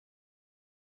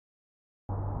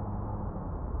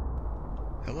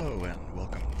Hello and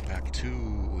welcome back to,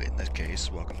 in this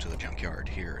case, welcome to the Junkyard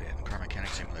here in Car Mechanic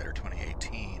Simulator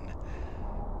 2018.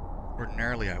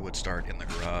 Ordinarily I would start in the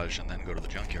garage and then go to the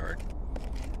junkyard.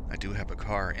 I do have a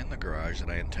car in the garage that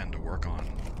I intend to work on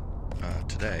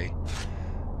today,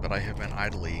 but I have been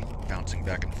idly bouncing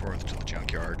back and forth to the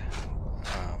junkyard,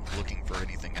 looking for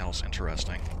anything else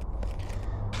interesting.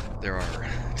 There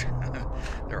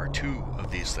are two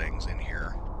of these things in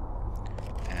here,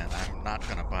 and I'm not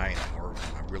going to buy any more of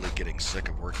them. I'm really getting sick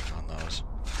of working on those.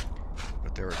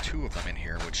 But there are two of them in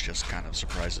here, which just kind of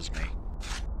surprises me.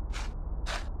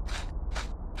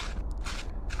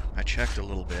 I checked a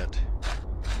little bit.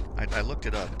 I looked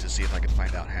it up to see if I could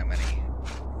find out how many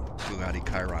Bugatti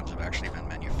Chiyrons have actually been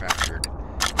manufactured.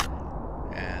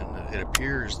 And it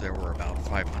appears there were about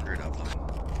 500 of them.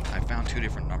 I found two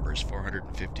different numbers,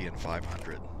 450 and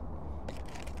 500.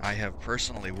 I have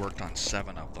personally worked on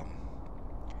 7 of them.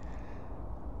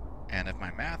 And if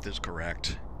my math is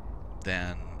correct,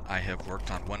 then I have worked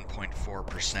on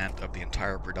 1.4% of the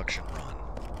entire production run.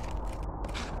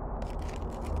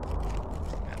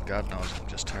 And God knows I'm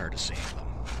just tired of seeing them.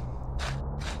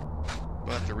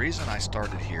 But the reason I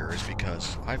started here is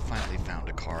because I finally found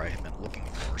a car I have been looking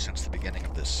for since the beginning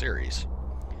of this series.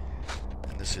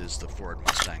 And this is the Ford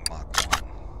Mustang Mach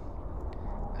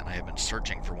 1. And I have been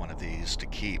searching for one of these to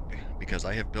keep, because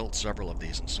I have built several of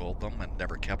these and sold them and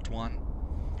never kept one.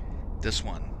 This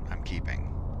one I'm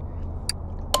keeping.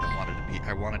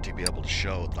 I wanted to be able to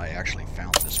show that I actually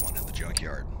found this one in the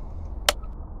junkyard.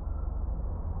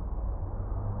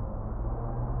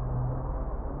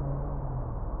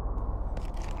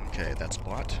 Okay, that's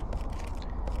bought.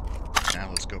 Now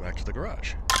let's go back to the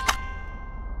garage.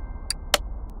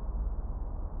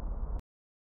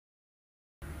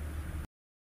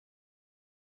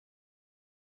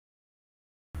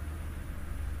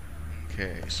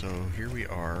 Okay, so here we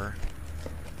are.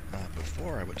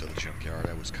 Before I went to the junkyard,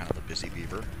 I was kind of a busy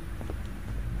beaver.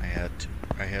 I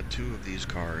had two of these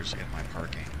cars in my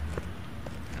parking,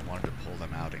 and I wanted to pull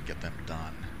them out and get them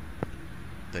done.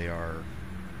 They are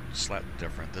slightly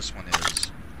different. This one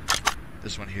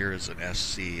here is an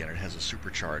SC, and it has a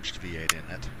supercharged V8 in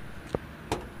it.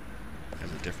 It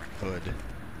has a different hood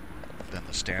than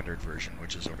the standard version,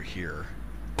 which is over here.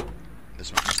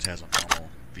 This one just has a normal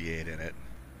V8 in it,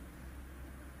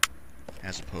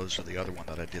 as opposed to the other one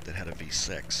that I did that had a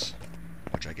V6,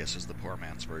 which I guess is the poor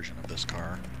man's version of this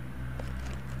car.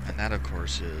 And that, of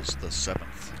course, is the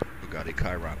 7th Bugatti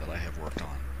Chiron that I have worked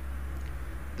on.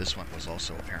 This one was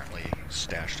also apparently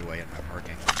stashed away in my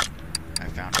parking. I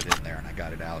found it in there and I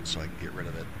got it out so I can get rid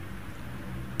of it.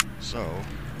 So,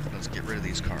 let's get rid of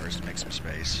these cars to make some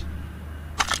space.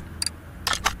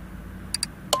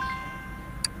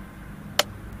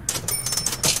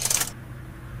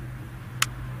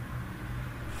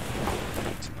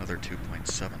 Another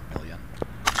 2.7 million.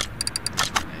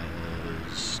 This one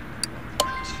is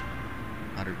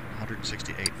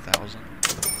 168,000.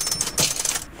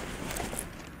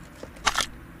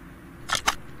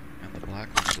 And the black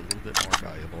one's a little bit more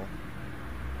valuable.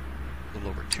 A little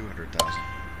over 200,000.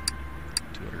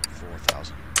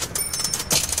 204,000.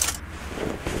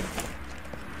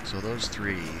 So those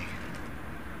three,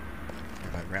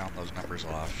 if I round those numbers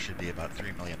off, should be about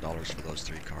 $3 million for those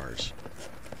 3 cars.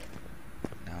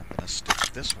 Now I'm going to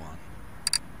stick this one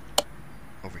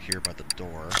over here by the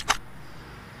door.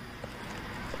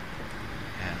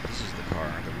 And this is the car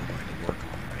that we're going to work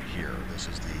on right here. This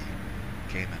is the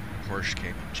Porsche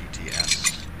Cayman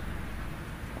GTS.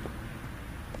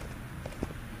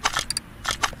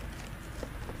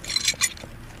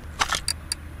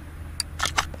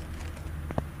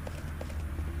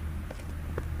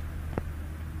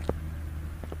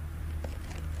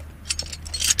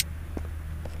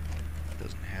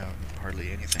 Doesn't have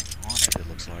hardly anything on it, it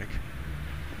looks like.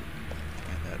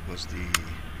 And that was the...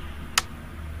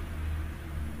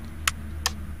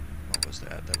 what was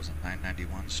that? That was a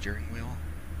 991 steering wheel.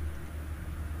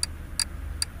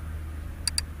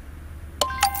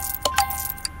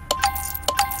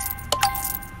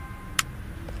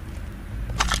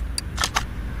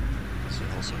 Does it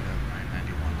also have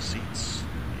 991 seats?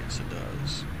 Yes, it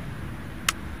does.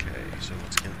 Okay, so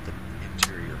let's get the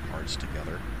interior parts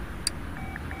together.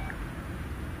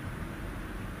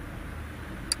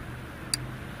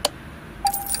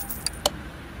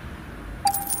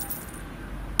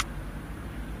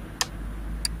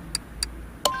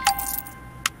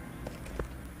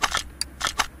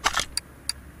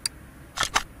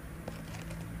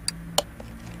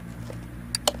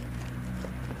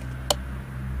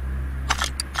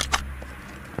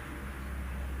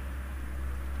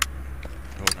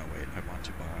 Oh no, wait, I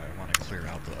want to clear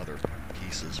out the other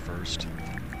pieces first.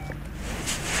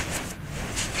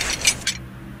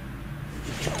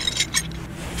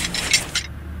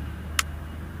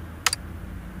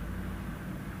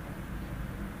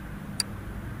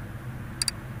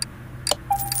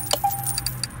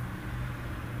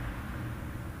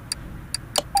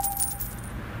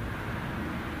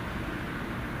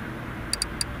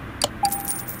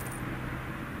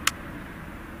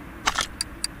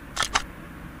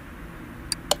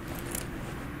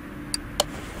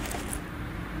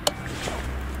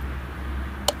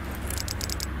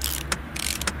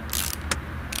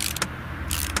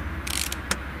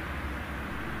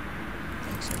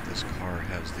 This car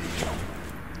has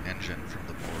the engine from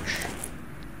the Porsche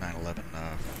 911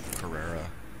 Carrera.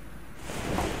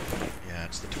 Yeah,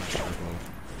 it's the twin turbo.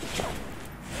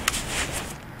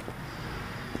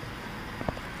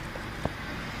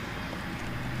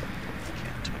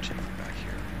 Can't touch anything back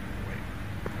here. Wait.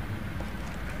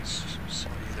 Nice.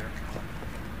 Sorry there, come on.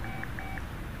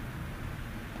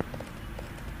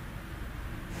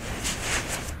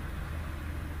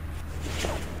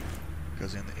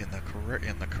 Because in the Carrera,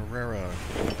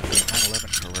 the 911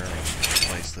 Carrera, I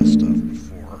replaced this stuff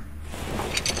before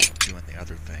doing the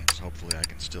other things. Hopefully I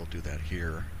can still do that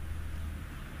here.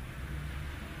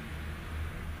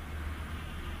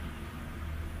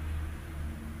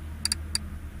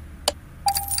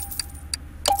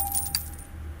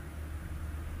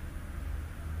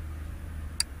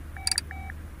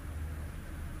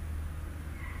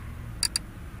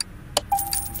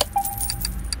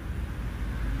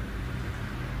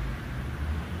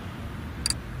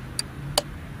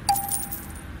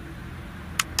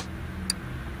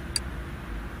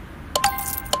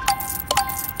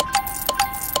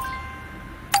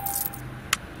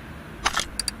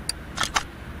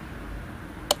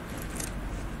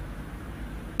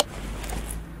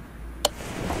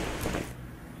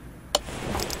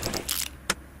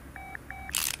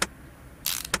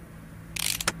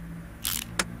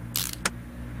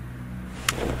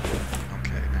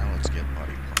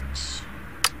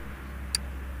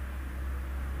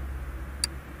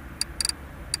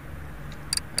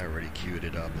 I already queued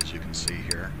it up, as you can see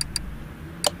here.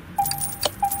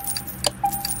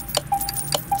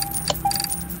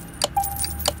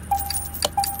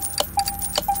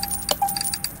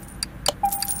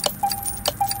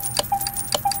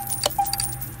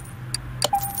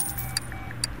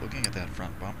 Looking at that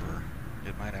front bumper,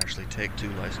 it might actually take 2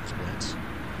 license plates.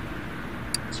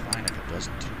 It's fine if it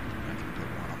doesn't. I can put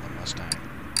one on the Mustang.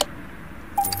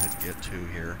 Go ahead and get 2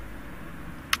 here.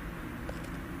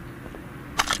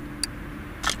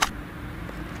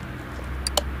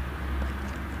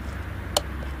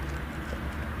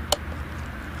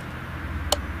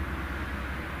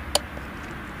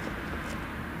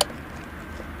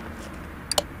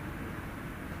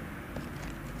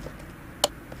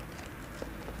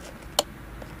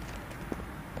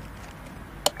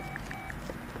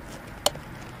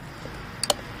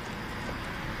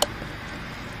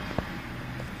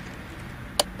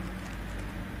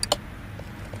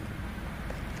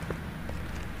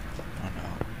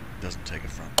 Doesn't take a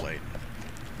front plate.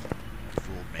 It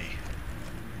fooled me.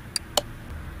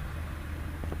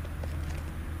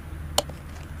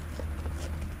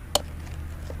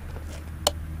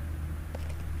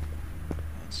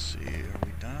 Let's see, are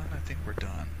we done? I think we're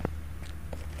done.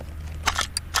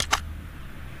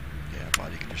 Yeah,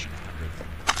 body condition 100.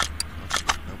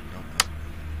 Nope.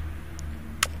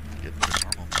 Get into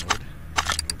normal mode.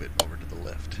 Move it over to the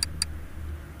left.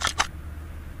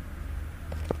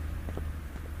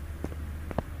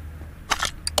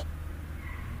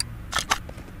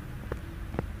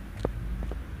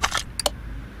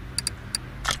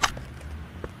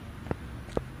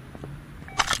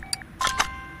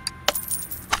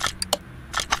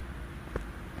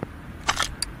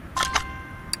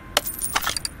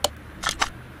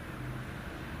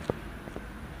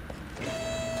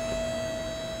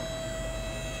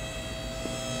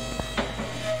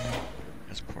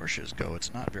 Porsches go,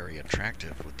 it's not very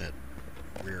attractive with that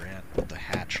rear end, with the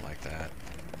hatch like that.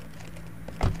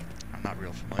 I'm not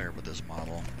real familiar with this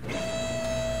model.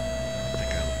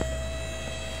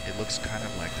 It looks kind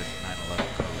of like the 911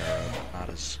 Carrera, but not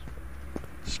as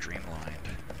streamlined.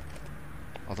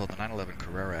 Although the 911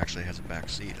 Carrera actually has a back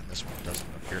seat, and this one doesn't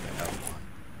appear to have one.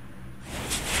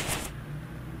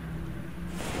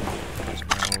 There's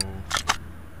no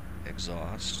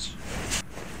exhaust,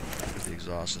 because the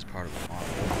exhaust is part of the model.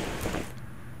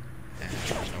 And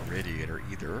there's no radiator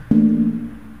either.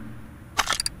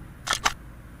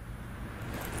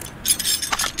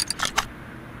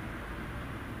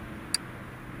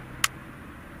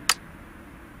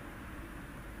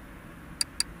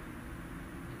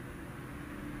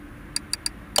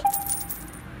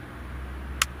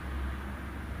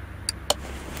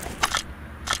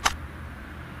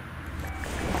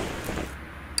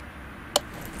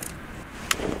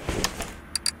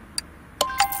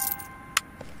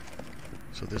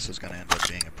 So this is going to end up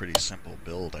being a pretty simple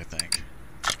build, I think.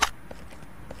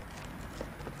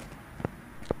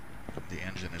 The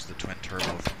engine is the twin turbo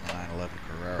from the 911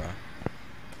 Carrera.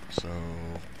 So,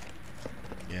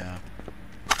 yeah.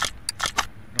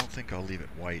 I don't think I'll leave it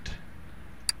white.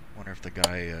 Wonder if the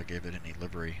guy gave it any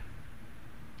livery.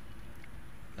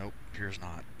 Nope, appears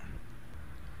not.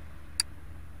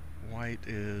 White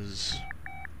is...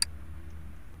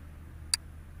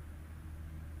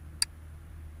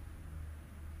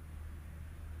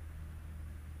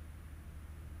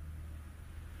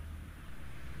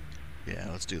 yeah,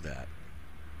 let's do that.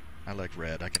 I like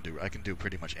red. I can do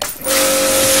pretty much anything.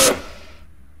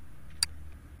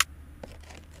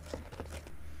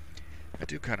 I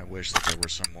do kind of wish that there were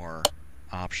some more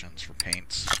options for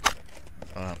paints,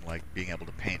 like being able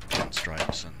to paint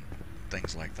pinstripes and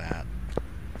things like that.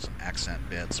 Some accent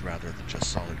bits rather than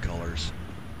just solid colors.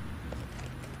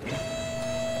 I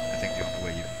think the only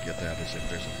way you can get that is if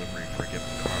there's a livery for a given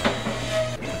car.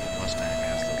 Like the Mustang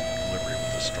has the livery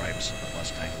with the stripes and the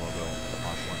Mustang logo, the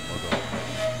Mach 1 logo.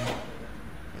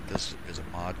 But this is a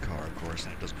mod car, of course,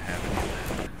 and it doesn't have any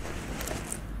of that.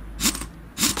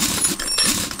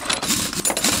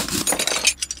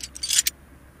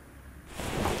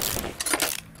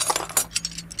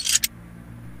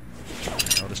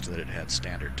 That it had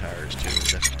standard tires too.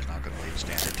 We're definitely not going to leave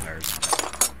standard tires on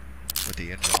it. With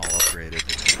the engine all upgraded,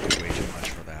 it's going to be way too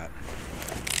much for that.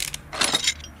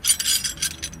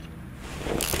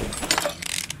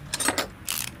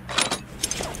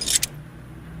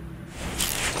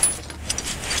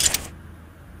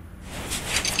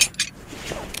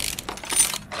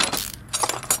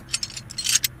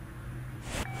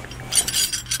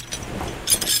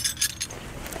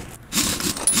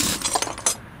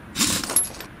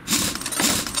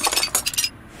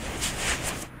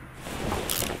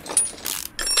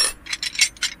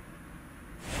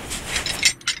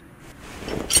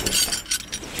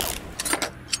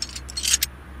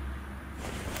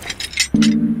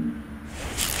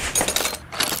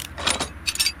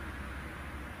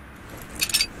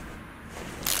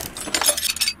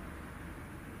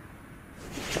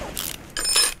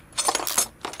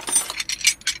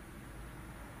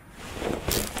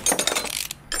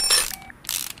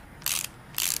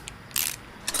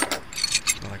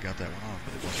 Got that one off,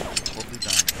 but it wasn't totally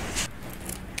done.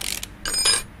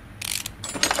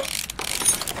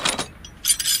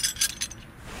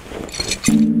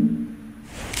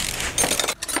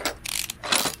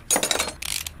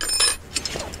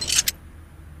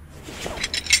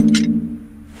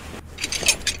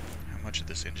 How much of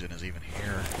this engine is even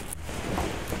here?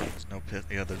 There's no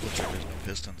yeah, there looks like there's no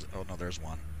pistons. Oh no, there's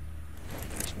one.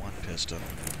 There's one piston.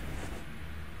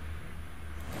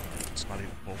 It's not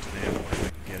even bolted in. Where I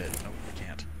can get it? Nope, we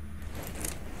can't.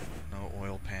 No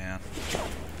oil pan.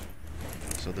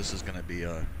 So this is going to be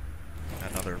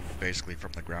another, basically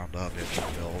from the ground up engine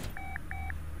build.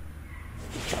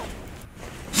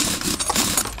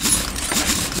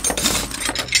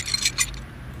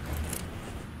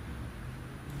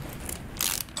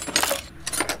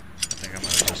 I think I'm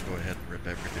going to just go ahead and rip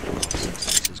everything off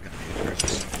since this is going to be fairly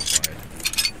simplified.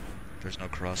 There's no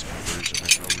cross members and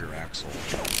there's no rear axle.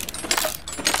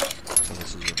 So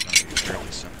this is going to be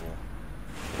fairly simple.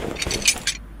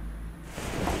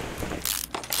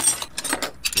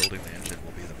 Building the engine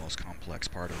will be the most complex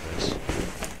part of this.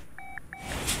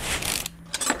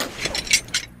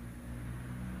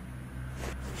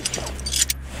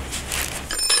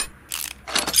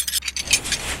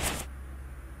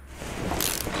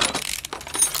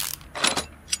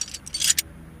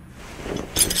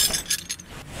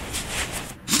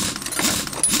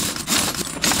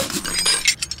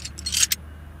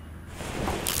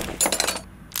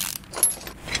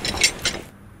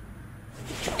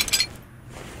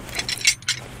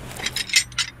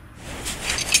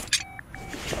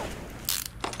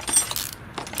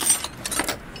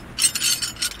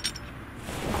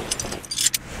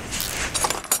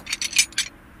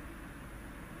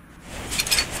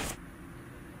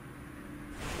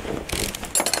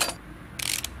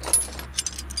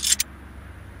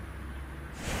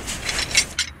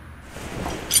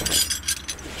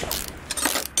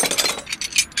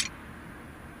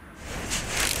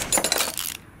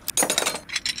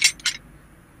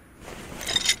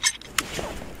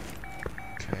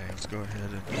 Go ahead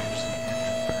and use the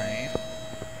engine crane.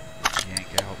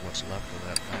 Yank out what's left of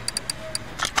that thing.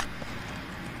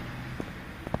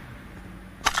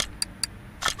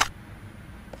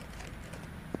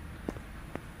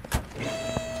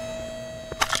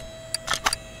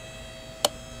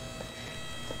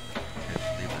 Okay,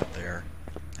 leave that there.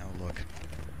 Now look,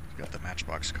 we've got the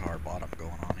Matchbox car bottom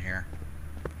going on here.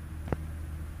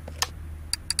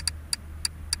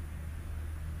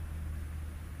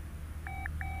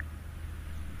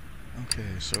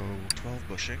 Okay, so 12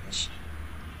 bushings.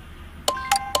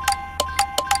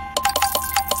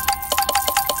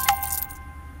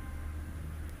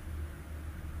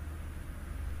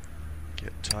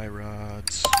 Get tie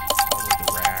rods, all over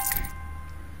the rack,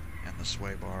 and the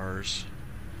sway bars.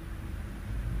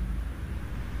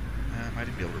 I might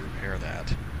even be able to repair that.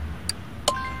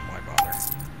 Why bother?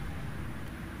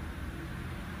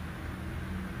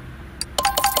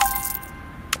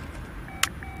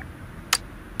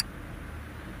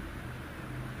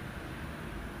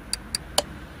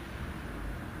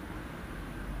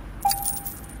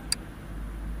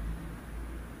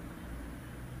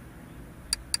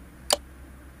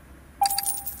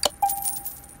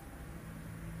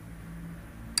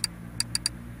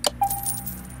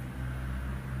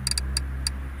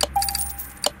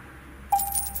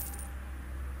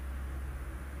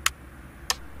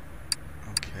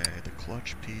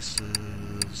 Clutch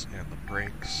pieces and the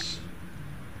brakes.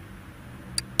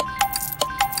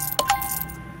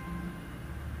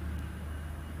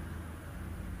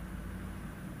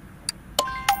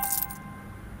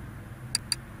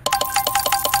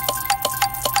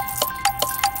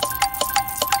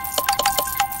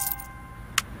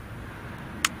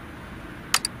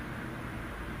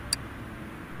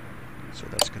 So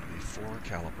that's going to be 4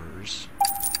 calipers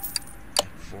and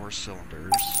 4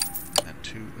 cylinders. And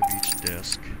 2 of each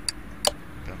disc,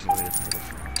 ventilated for the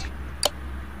front,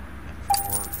 and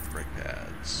 4 brake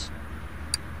pads.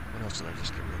 What else did I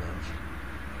just get rid of? I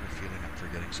have a feeling I'm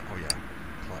forgetting some. Oh yeah,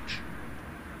 clutch.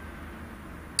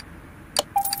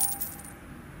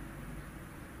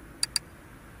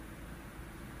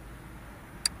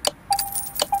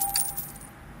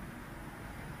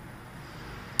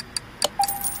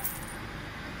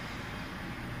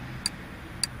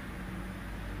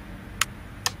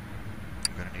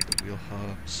 Wheel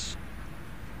hubs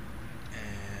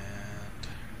and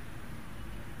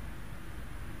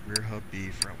rear hub B,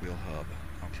 front wheel hub.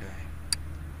 Okay.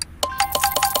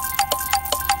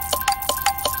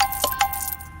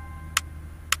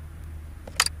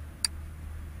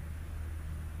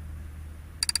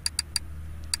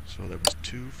 So there was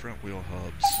 2 front wheel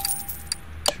hubs,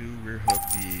 2 rear hub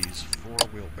Bs, 4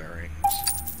 wheel bearings,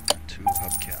 and 2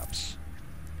 hubcaps.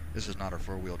 This is not a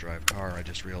 4-wheel drive car, I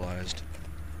just realized.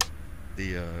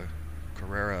 The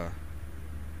Carrera,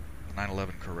 the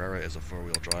 911 Carrera is a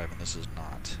 4-wheel drive, and this is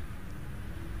not.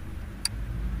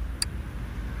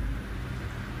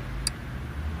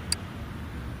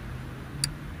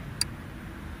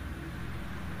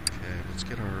 Okay, let's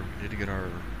get our, we need to get our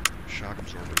shock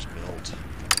absorbers built.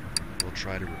 We'll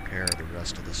try to repair the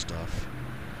rest of the stuff.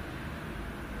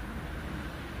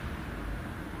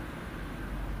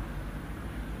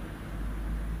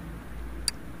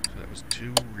 Was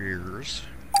 2 rears,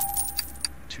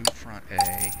 2 front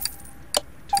A, 2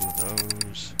 of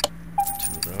those, 2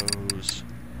 of those,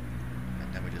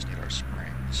 and then we just need our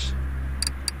springs.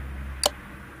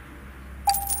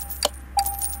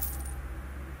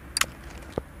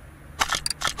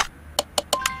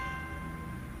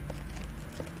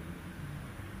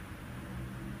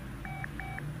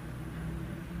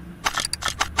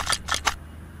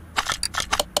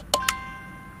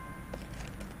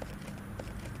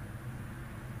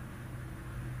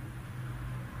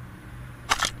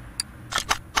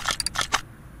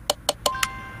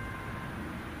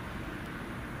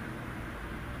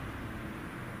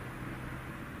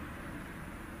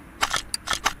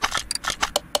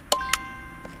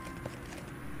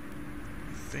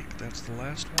 I think that's the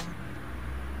last one.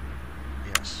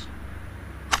 Yes.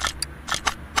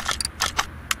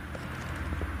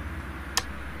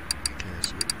 Okay,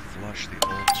 so we can flush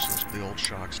the old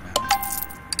shocks now.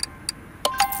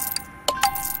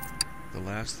 The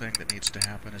last thing that needs to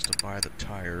happen is to buy the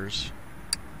tires.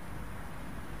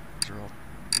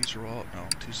 These are all, no,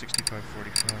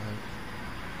 265/45.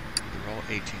 They're all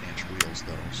 18-inch wheels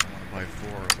though, so I want to buy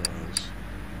 4 of those.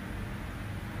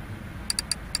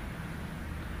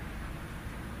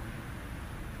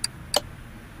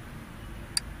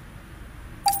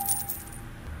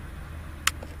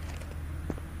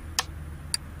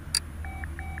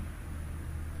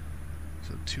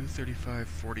 So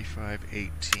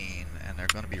 235/45/18, and they're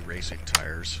going to be racing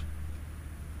tires.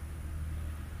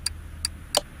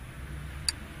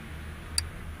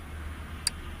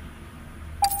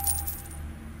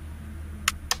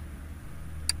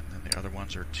 And then the other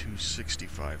ones are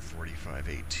 265/45/18. I think that was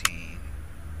correct. Okay, so 235/45/18, 2 of those, 2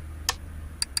 of those,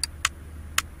 and then we just need our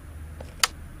springs. So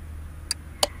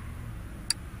 235/45/18, and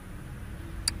they're going to be racing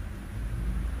tires. And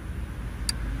then the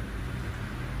other ones are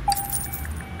 265/45/18.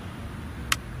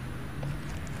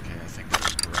 Okay, I think that was correct. Okay, I think that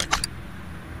was correct. 235/45/18, 2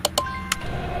 of those, 2 of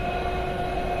those, and then we just need our springs. Okay, I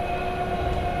think that was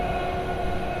correct.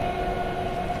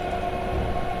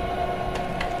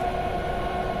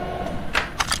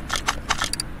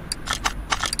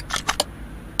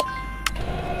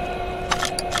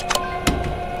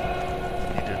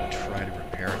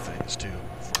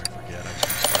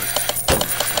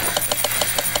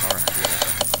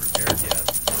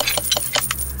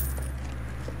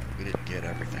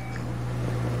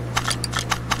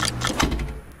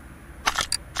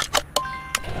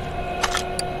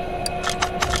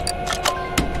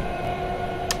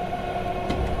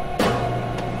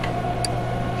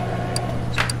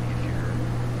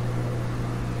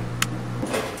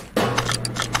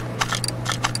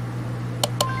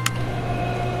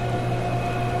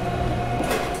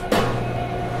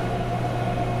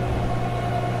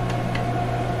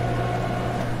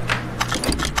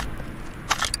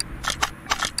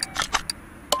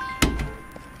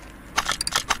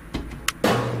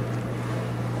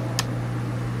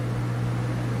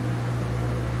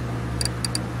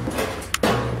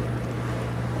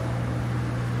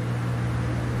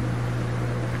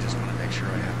 make sure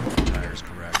I have all the tires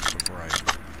correct before I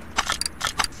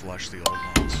flush the old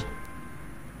ones.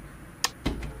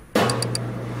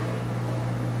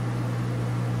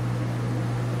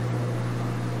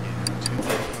 Yeah,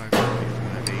 235,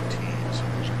 45, 18, so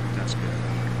that's good.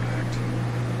 Correct.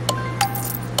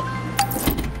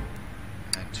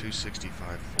 And then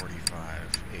 265,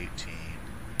 45, 18.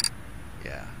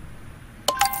 Yeah.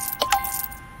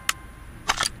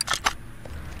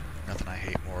 Nothing I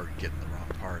hate more than getting the wrong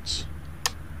parts.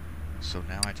 So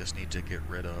now I just need to get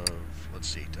rid of, let's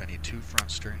see, I need 2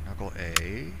 front steering knuckle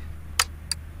A.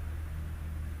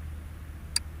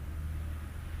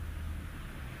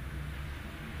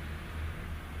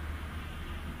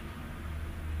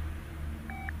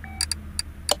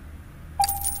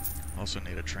 Also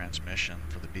need a transmission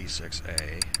for the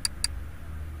B6A.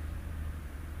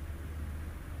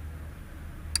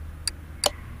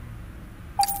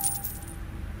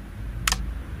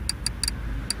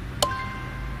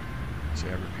 See,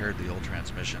 I repaired the old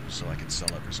transmission so I could sell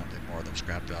it for something more than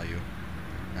scrap value.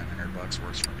 $900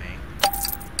 works for me.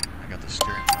 I got the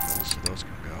steering knuckles, so those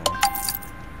can go.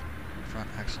 Front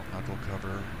axle knuckle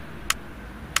cover.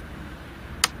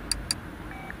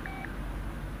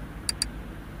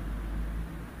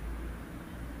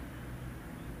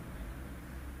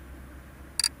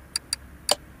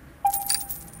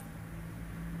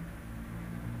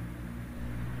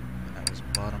 And that was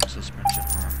bottom suspension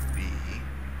arm B.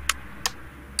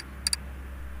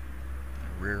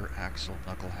 Rear axle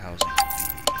knuckle housing B.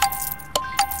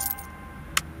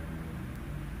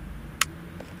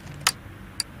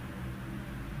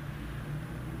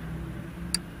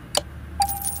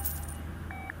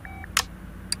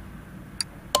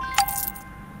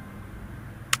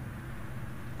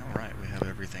 Alright, we have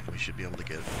everything. We should be able to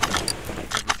get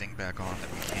everything back on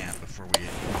that we can before we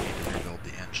need to rebuild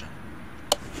the engine.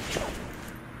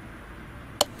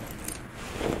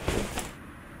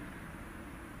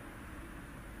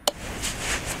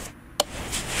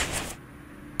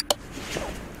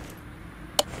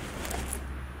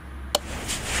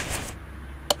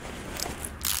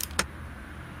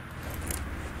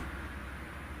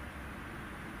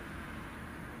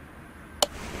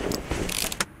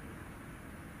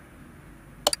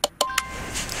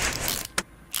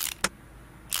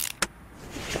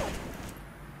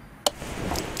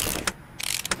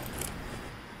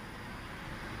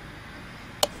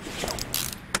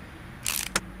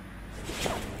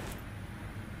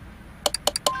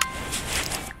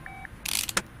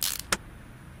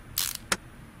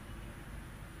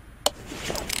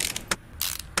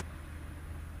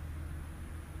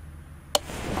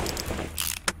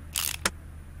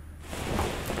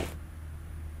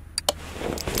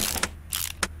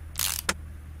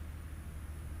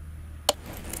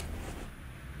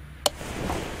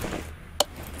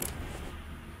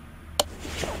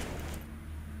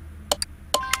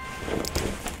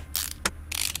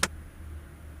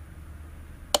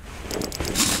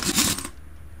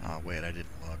 Wait, I didn't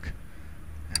look.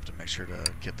 I have to make sure to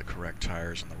get the correct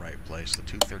tires in the right place. The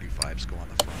 235s go on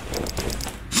the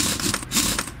front.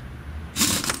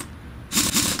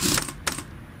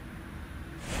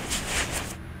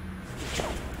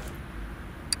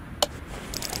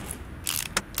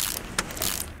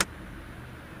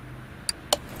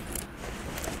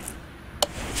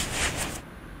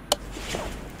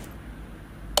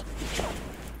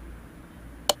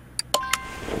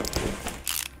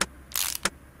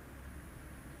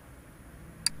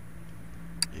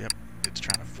 Yep, it's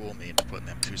trying to fool me into putting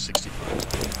them 265s on the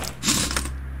front.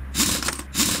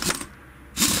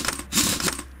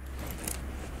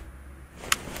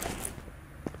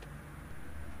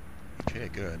 Okay,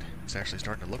 good. It's actually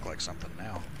starting to look like something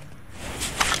now.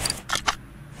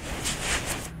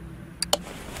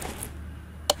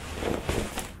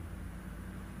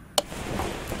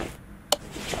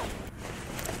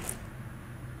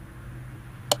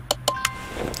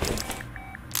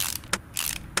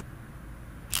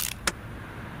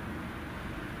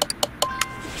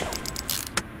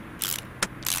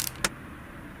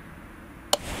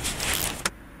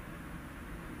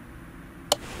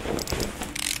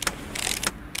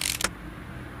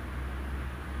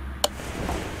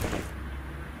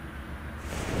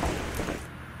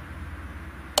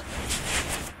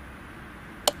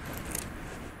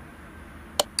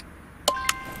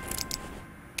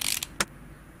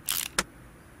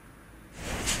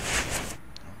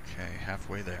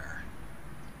 Halfway there.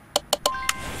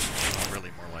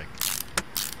 Really more like,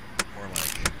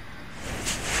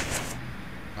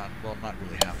 not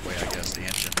really halfway, I guess. The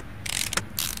engine,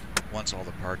 once all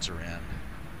the parts are in,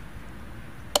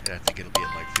 I think it'll be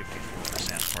at like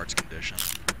 54% parts condition.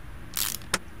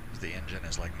 the engine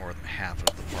is like more than half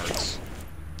of the parts.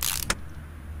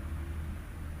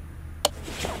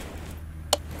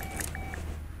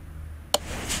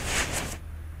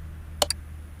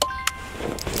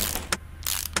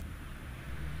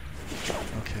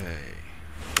 Okay.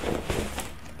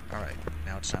 Alright,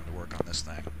 now it's time to work on this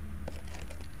thing.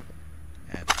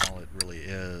 And all it really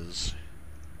is,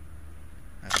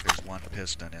 I think there's one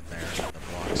piston in there that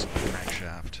blocks the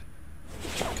crankshaft.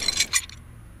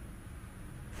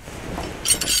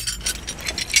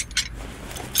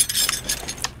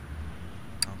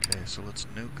 Okay, so let's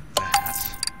nuke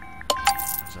that,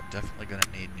 because I'm definitely going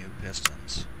to need new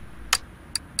pistons.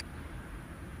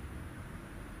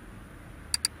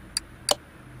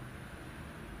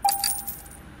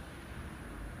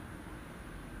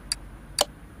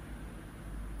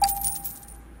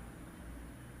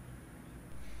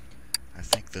 I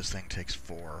think this thing takes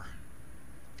 4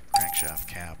 crankshaft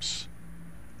caps.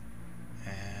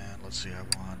 And let's see,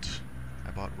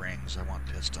 I bought rings, I want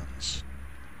pistons.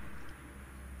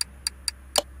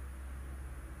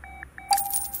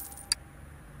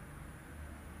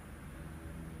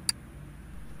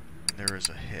 There is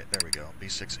a head, there we go,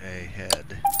 B6A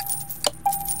head.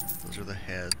 Those are the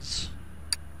heads.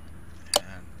 And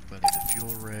I need the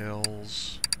fuel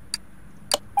rails,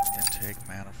 intake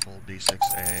manifold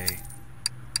B6A,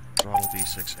 throttle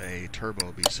B6A,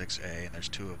 turbo B6A, and there's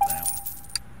 2 of them.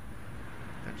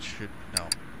 That should, no,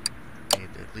 need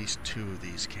at least 2 of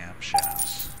these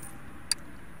camshafts.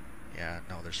 Yeah,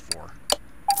 no, there's 4. You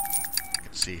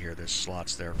can see here, there's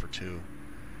slots there for 2.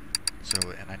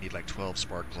 So, and I need like 12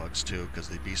 spark plugs too, because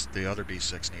the other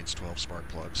B6 needs 12 spark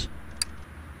plugs.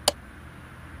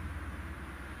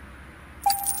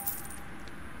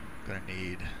 Gonna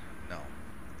need, no,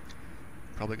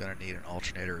 probably gonna need an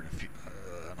alternator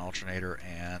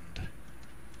and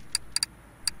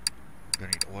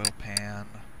gonna need oil pan.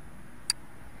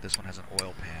 This one has an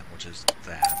oil pan, which is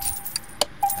that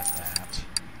and that.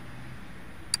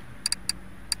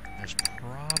 There's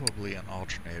probably an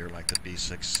alternator like the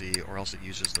B6C, or else it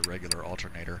uses the regular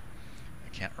alternator. I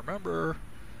can't remember.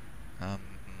 I'm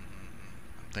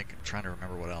trying to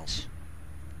remember what else.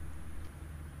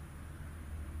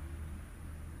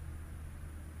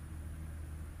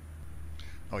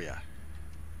 Oh yeah,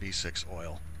 B6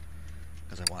 oil,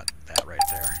 because I want that right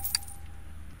there.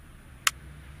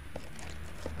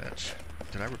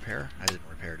 Did I repair? I didn't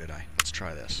repair, did I? Let's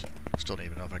try this. Still don't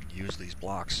even know if I can use these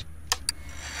blocks.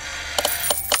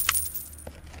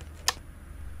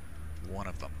 One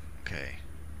of them. Okay.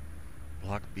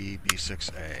 Block B,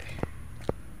 B6A.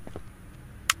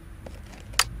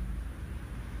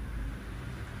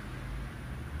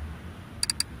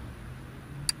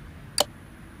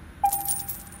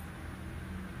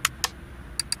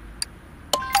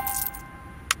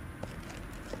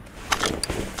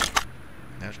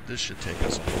 This should take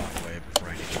us a long way before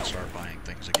I need to start buying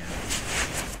things again.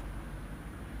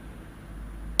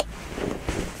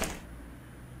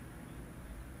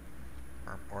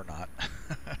 Or not.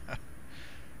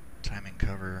 Timing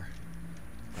cover.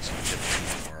 Let's not get too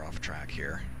far off track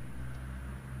here.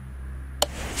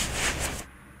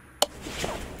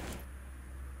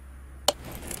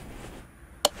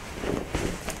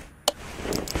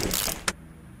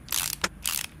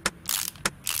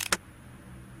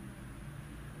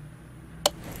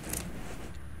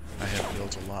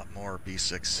 A lot more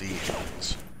B6C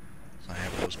engines. So I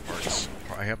have those parts.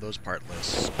 I have those part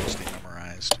lists mostly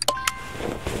memorized.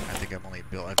 I think I've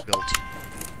built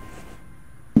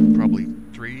probably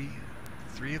three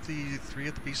of the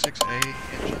B6A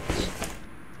engines.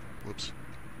 Whoops.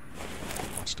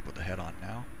 Wants to put the head on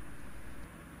now.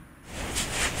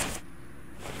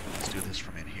 Let's do this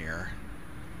from in here.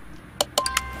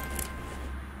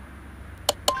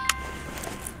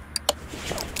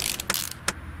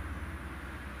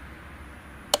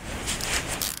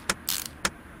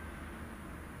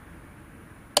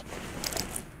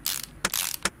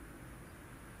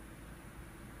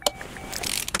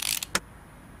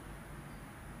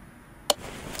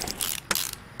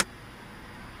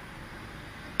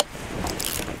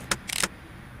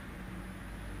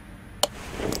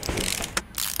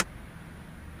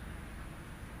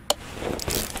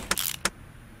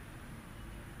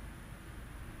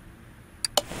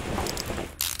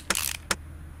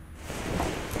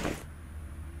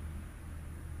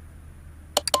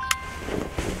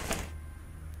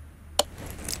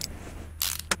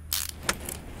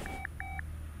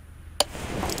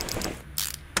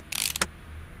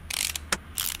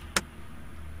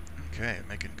 Okay,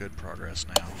 making good progress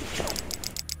now.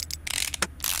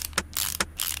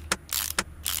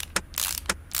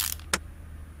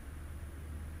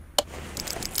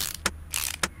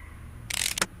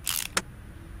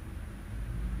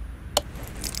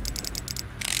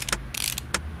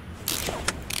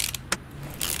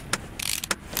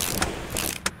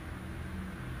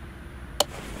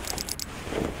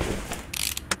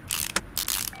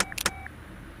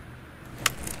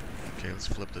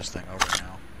 Let's flip this thing over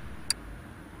now.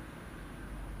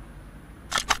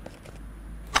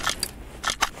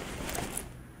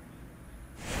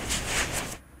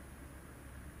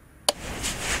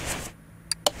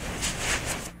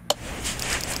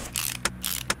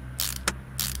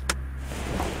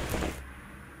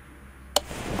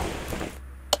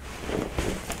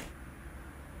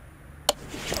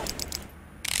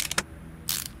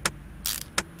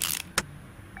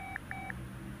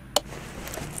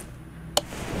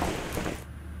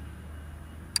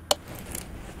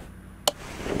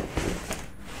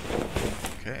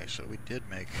 Okay, so we did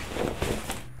make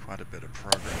quite a bit of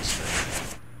progress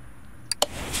there.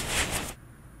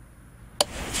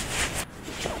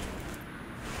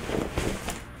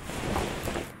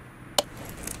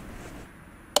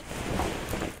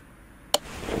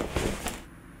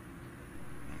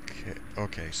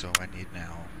 Okay, so I need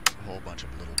now a whole bunch of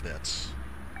little bits.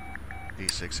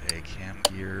 V6A cam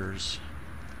gears.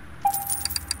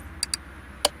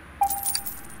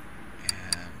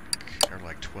 There are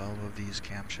like 12 of these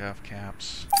camshaft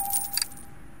caps.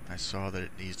 I saw that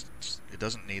it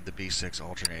doesn't need the B6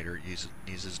 alternator. It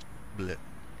uses bleh,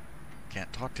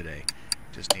 can't talk today.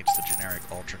 Just needs the generic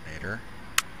alternator.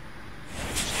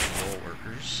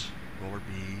 Rollers, roller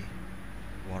B,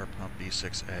 water pump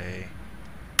B6A.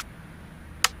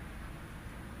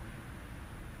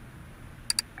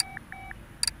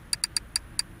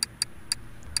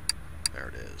 There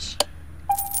it is.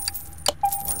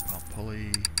 Water pump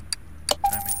pulley.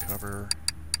 Timing cover,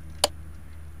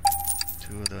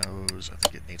 2 of those. I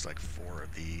think it needs like 4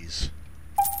 of these.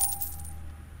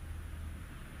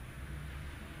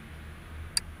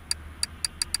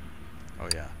 Oh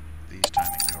yeah, these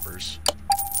timing covers.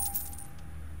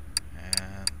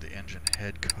 And the engine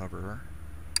head cover.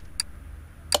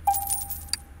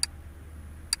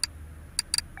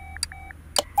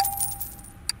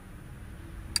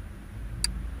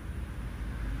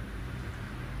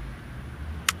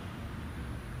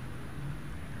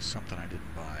 Something I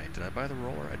didn't buy. Did I buy the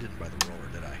roller? I didn't buy the roller,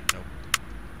 did I? Nope.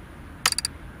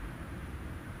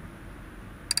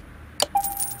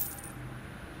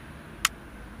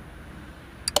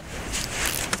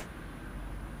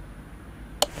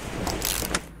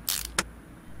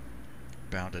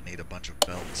 Bound to need a bunch of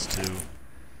belts too,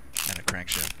 and a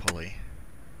crankshaft pulley.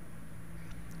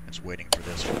 It's waiting for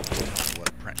this. Tell me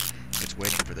what print. It's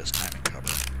waiting for this timing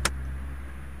cover.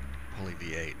 Pulley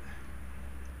V8.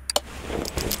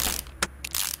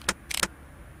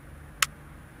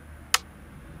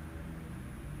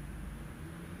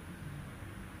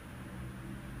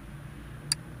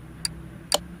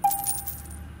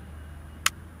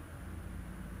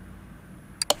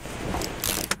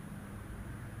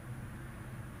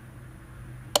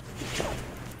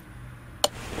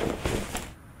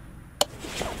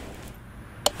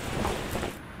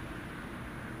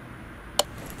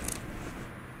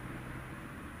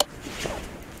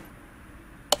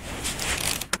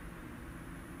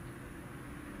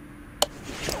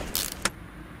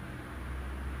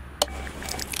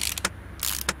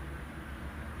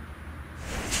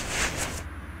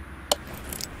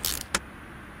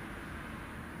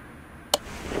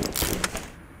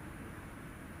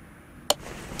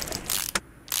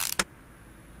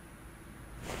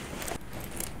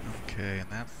 Okay, and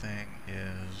that thing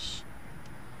is,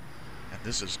 and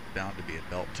this is bound to be a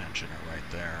belt tensioner right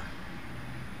there.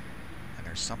 And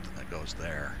there's something that goes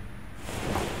there.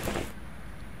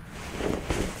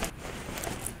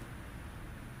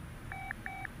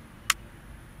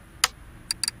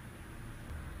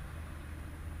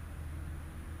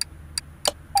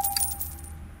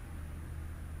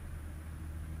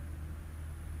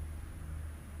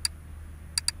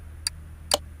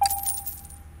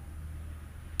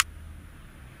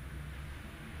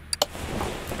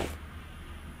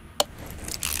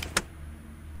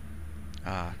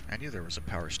 I knew there was a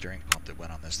power steering pump that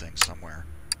went on this thing somewhere.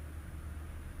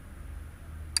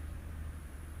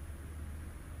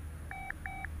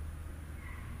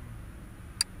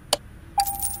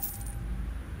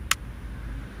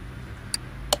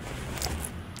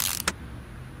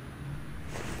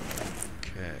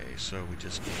 Okay, so we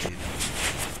just need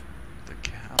the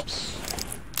caps.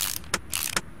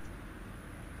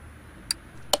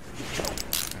 I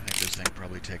think this thing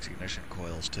probably takes ignition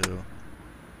coils too.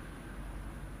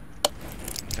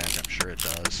 In fact, I'm sure it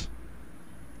does.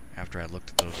 After I looked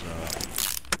at those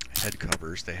head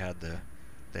covers, they had the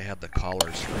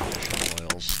collars for ignition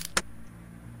coils.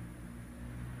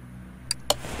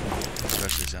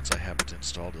 Especially since I haven't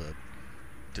installed a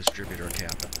distributor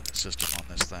cap in the system on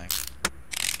this thing.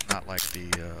 Not like the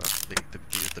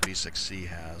V6C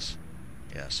has.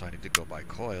 Yeah, so I need to go buy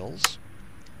coils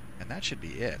And that should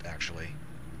be it, actually.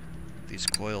 These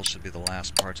coils should be the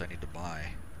last parts I need to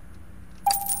buy.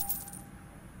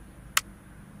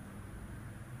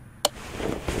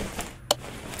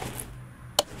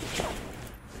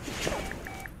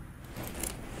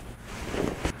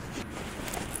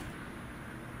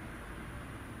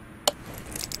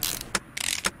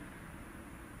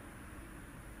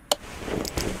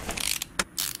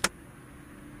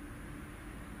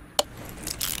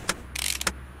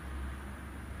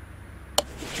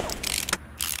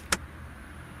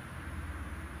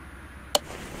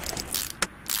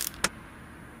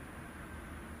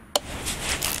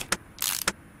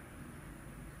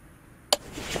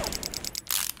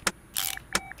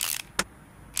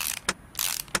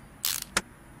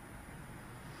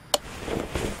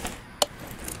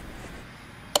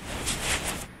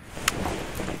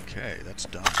 Okay, that's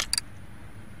done.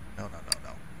 No,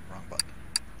 wrong button.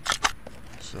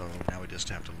 So now we just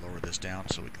have to lower this down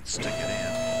so we can stick it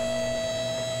in.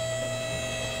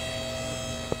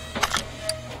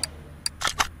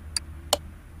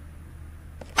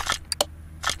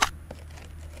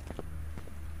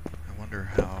 I wonder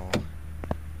how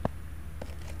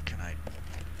can I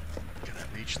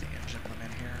reach the engine from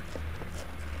in here?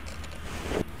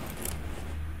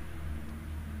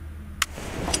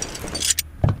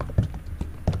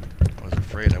 I was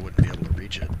afraid I wouldn't be able to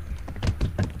reach it.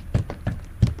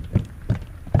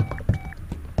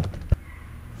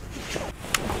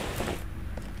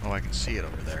 Oh, I can see it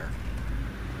over there.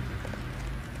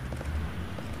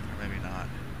 Or maybe not.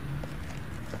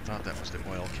 I thought that was the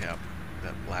oil cap,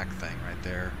 that black thing right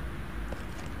there.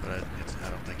 But I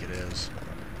don't think it is.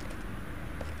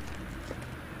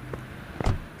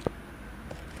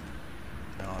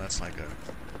 No, that's like a...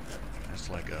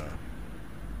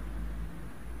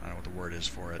 I don't know what the word is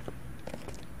for it.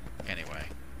 Anyway,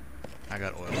 I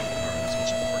got oil in the car, that's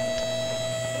what's important.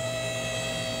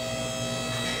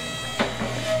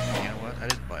 You know what? I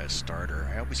didn't buy a starter.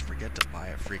 I always forget to buy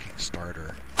a freaking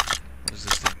starter. What does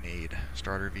this thing need?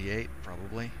 Starter V8?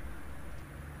 Probably.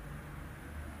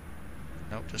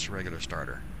 Nope, just a regular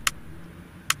starter.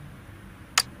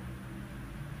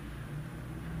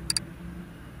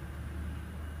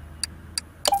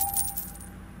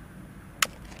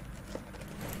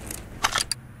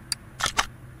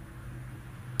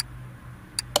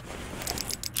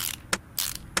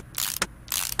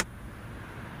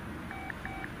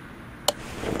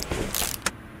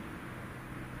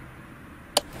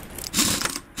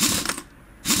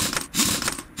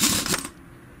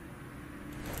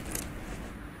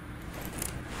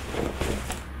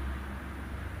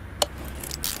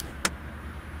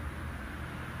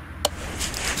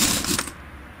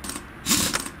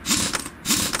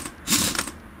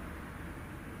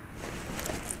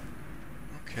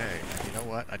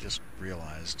 What? I just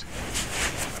realized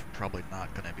I'm probably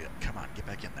not going to be... Come on, get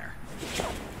back in there.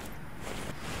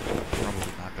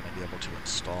 Probably not going to be able to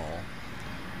install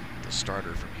the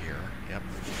starter from here. Yep.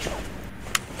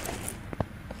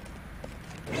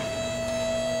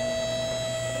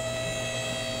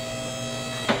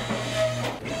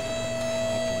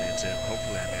 Hopefully it's it.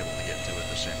 Hopefully I'm able to get to it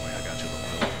the same way I got to the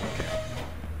oil cap.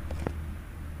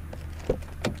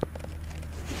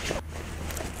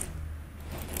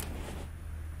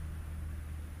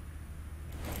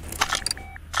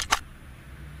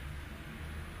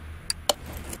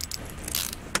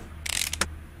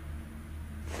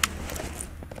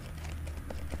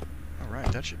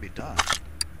 That should be done.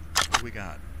 What do we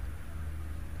got?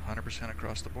 100%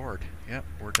 across the board. Yep,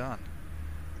 we're done.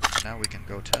 Now we can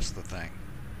go test the thing.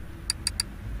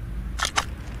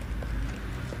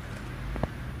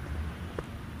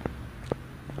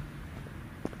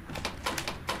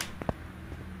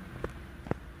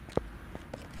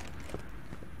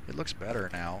 It looks better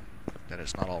now that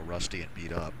it's not all rusty and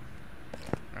beat up.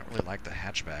 I don't really like the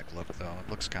hatchback look though.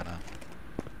 It looks kind of...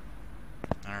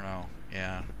 I don't know.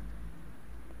 Yeah.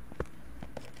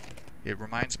 It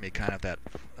reminds me kind of that,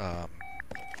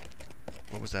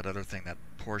 what was that other thing, that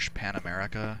Porsche Pan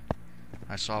America?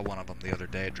 I saw one of them the other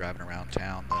day driving around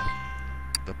town,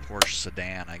 the Porsche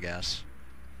sedan, I guess.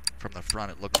 From the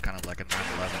front it looks kind of like a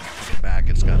 911. Looking back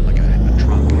it's got like a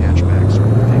trunk hatchback sort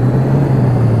of thing.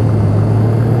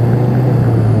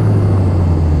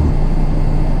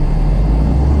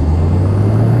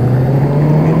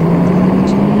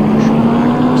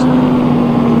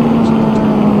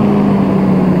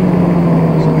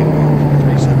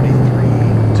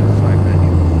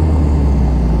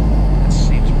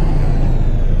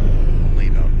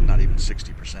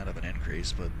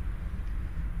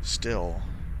 Still,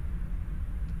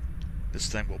 this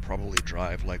thing will probably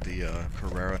drive like the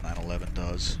Carrera 911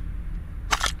 does.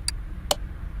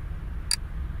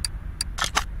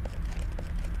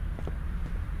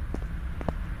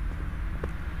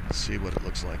 Let's see what it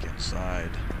looks like inside.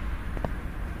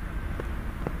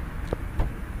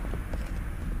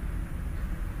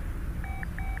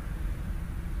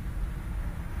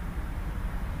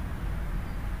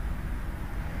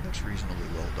 It looks reasonably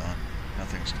well done.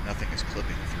 Nothing is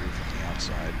clipping through from the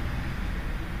outside.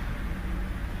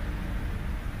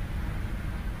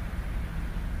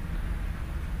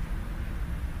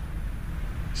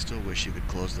 I still wish you could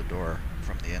close the door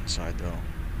from the inside, though.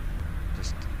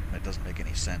 Just, it doesn't make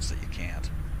any sense that you can't.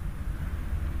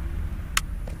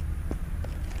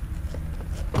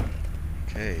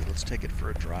 Okay, let's take it for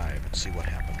a drive and see what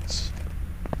happens.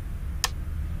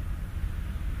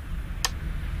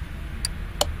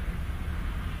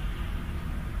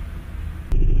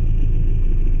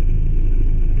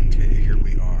 Okay, here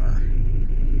we are.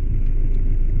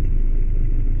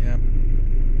 Yep.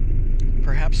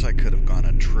 Perhaps I could have gone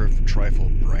a trifle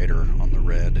brighter on the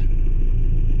red.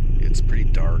 It's pretty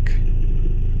dark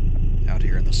out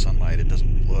here in the sunlight. It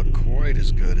doesn't look quite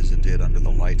as good as it did under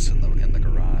the lights in the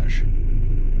garage.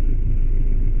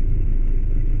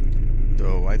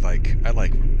 Though I like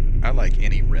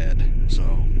any red, so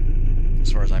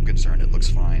as far as I'm concerned, it looks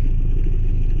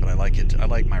fine. But I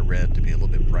like my red to be a little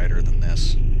bit brighter than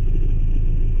this.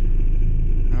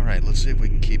 All right, let's see if we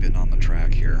can keep it on the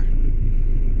track here.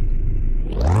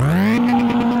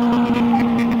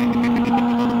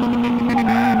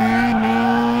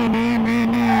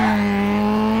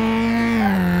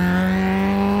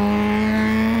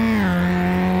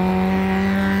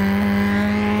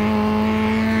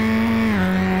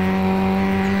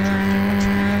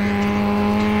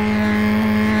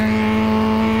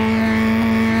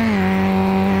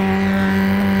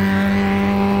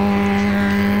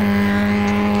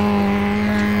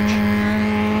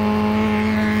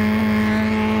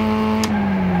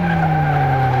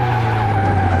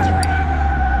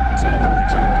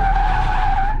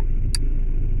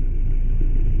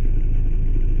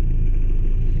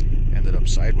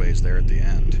 Sideways there at the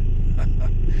end.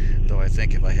 Though I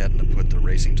think if I hadn't have put the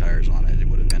racing tires on it, it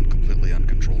would have been completely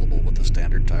uncontrollable with the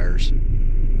standard tires.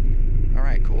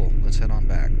 Alright, cool. Let's head on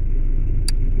back.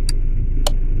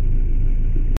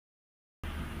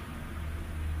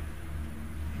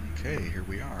 Okay, here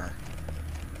we are.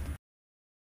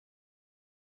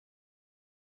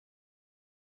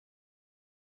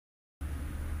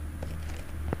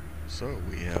 So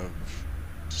we have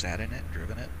sat in it,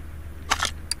 driven it.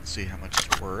 See how much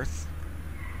it's worth.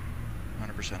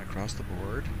 100% across the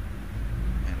board,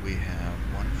 and we have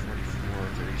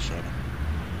 144.37.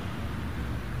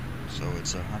 So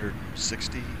it's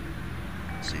 160.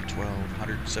 Let's see,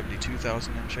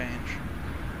 172,000 and change.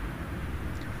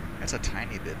 That's a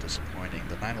tiny bit disappointing.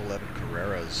 The 911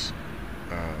 Carreras,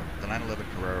 the 911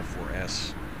 Carrera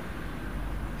 4S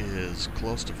is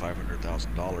close to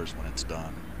 $500,000 when it's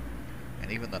done,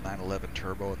 and even the 911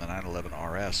 Turbo and the 911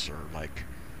 RS are like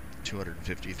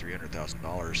 $250,000,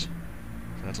 $300,000.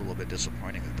 So that's a little bit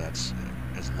disappointing that that's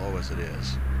as low as it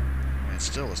is. I mean,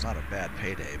 it's not a bad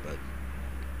payday, but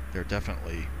they're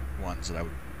definitely ones that I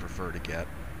would prefer to get.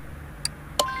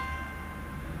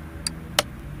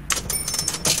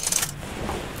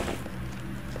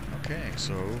 Okay,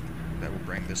 so that will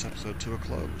bring this episode to a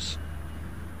close.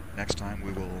 Next time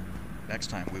we will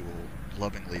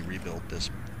lovingly rebuild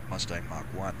this Mustang Mach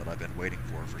 1 that I've been waiting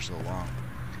for so long.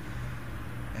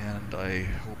 And I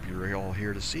hope you're all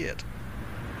here to see it.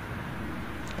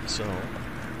 So,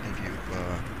 if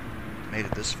you've made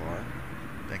it this far,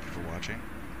 thank you for watching.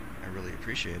 I really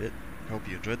appreciate it. I hope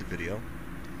you enjoyed the video,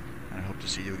 and I hope to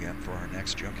see you again for our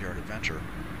next Junkyard adventure.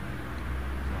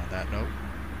 So on that note,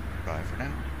 bye for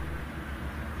now.